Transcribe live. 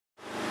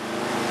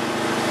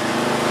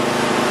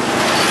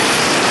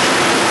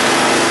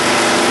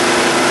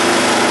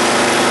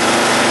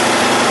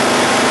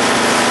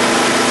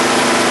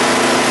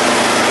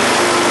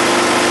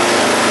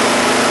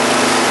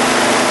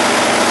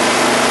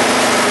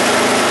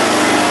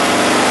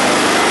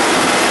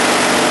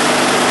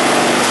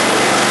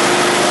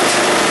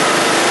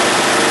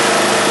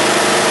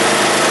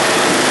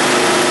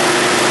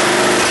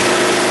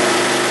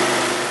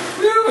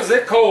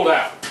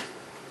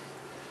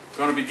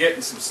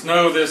getting some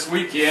snow this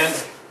weekend.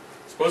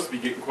 It's supposed to be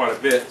getting quite a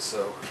bit,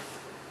 so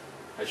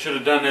I should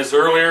have done this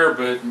earlier,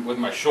 but with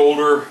my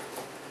shoulder,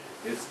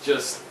 it's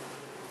just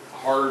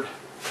hard.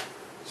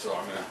 So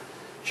I'm going to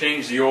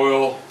change the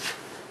oil,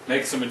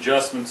 make some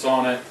adjustments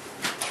on it,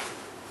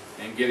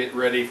 and get it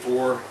ready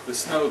for the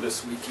snow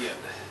this weekend.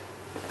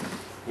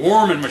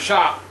 Warm in my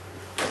shop.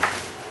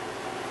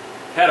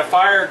 Had a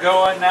fire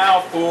going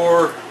now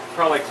for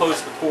probably close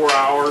to 4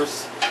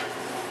 hours.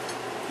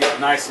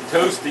 Getting nice and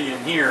toasty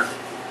in here.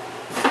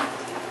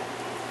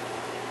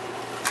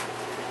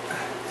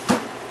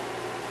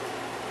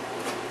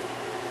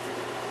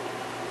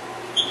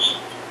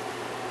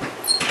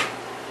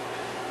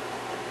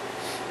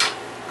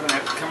 Gonna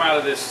have to come out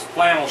of this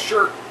flannel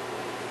shirt.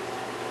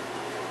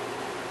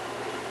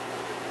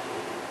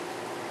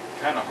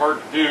 Kind of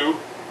hard to do.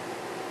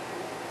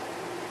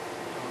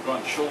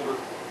 On shoulder.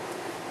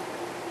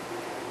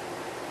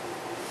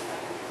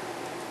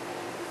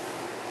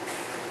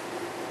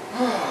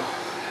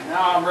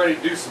 Now I'm ready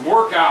to do some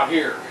work out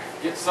here.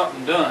 Get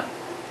something done.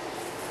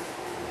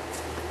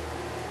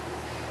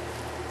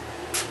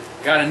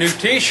 Got a new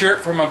t-shirt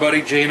from my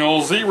buddy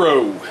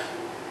J0.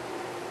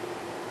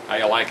 How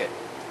you like it?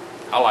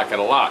 I like it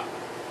a lot.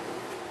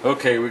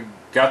 Okay, we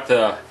got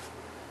the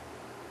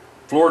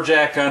floor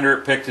jack under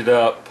it, picked it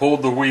up,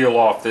 pulled the wheel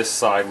off this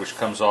side, which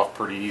comes off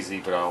pretty easy,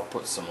 but I'll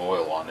put some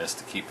oil on this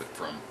to keep it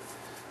from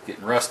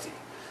getting rusty.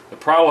 The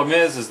problem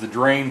is the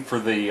drain for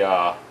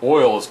the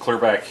oil is clear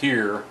back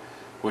here,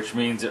 which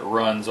means it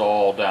runs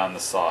all down the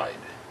side.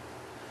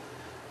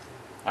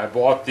 I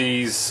bought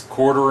these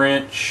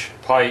 1/4-inch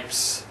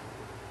pipes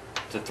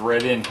to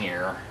thread in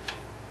here.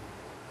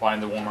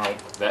 Find the one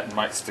that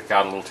might stick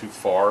out a little too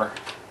far.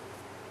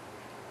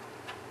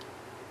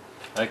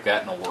 I think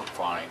that will work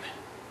fine.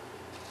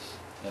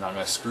 And I'm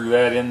going to screw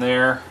that in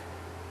there.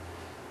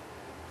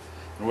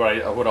 And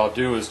what I'll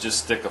do is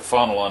just stick a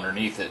funnel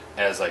underneath it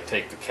as I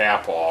take the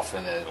cap off,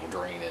 and then it'll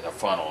drain in a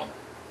funnel and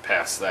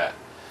past that.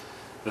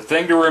 The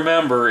thing to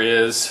remember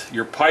is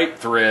your pipe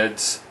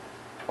threads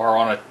are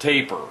on a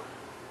taper.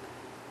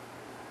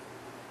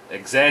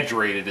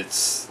 Exaggerated,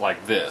 it's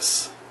like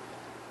this.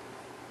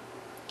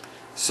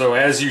 So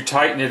as you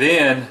tighten it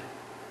in,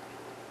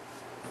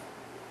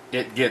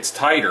 it gets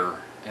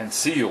tighter and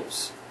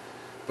seals.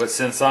 But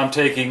since I'm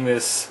taking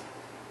this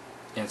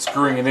and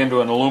screwing it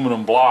into an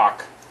aluminum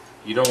block,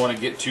 you don't want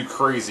to get too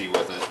crazy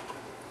with it,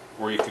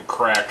 or you could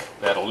crack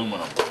that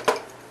aluminum.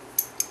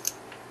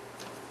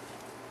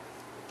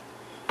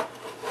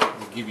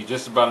 It'll give you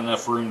just about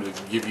enough room to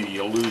give you the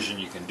illusion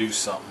you can do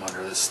something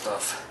under this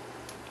stuff.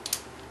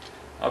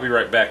 I'll be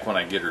right back when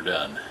I get her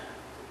done.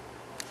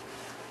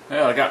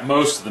 Well, I got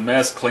most of the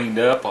mess cleaned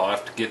up. I'll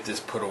have to get this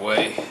put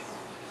away.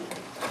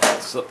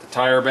 Slip the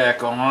tire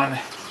back on.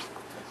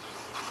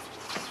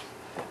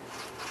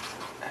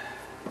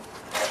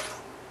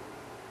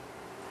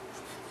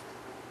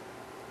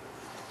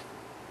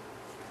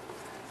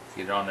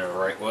 Get it on there the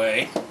right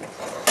way.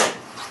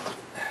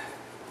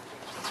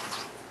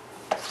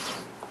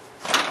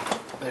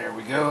 There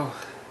we go.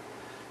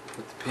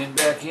 Put the pin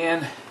back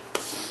in.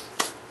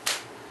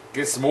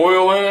 Get some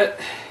oil in it.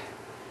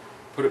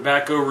 Put it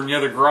back over in the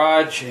other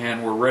garage,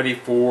 and we're ready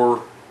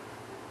for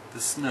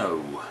the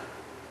snow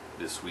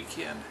this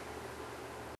weekend.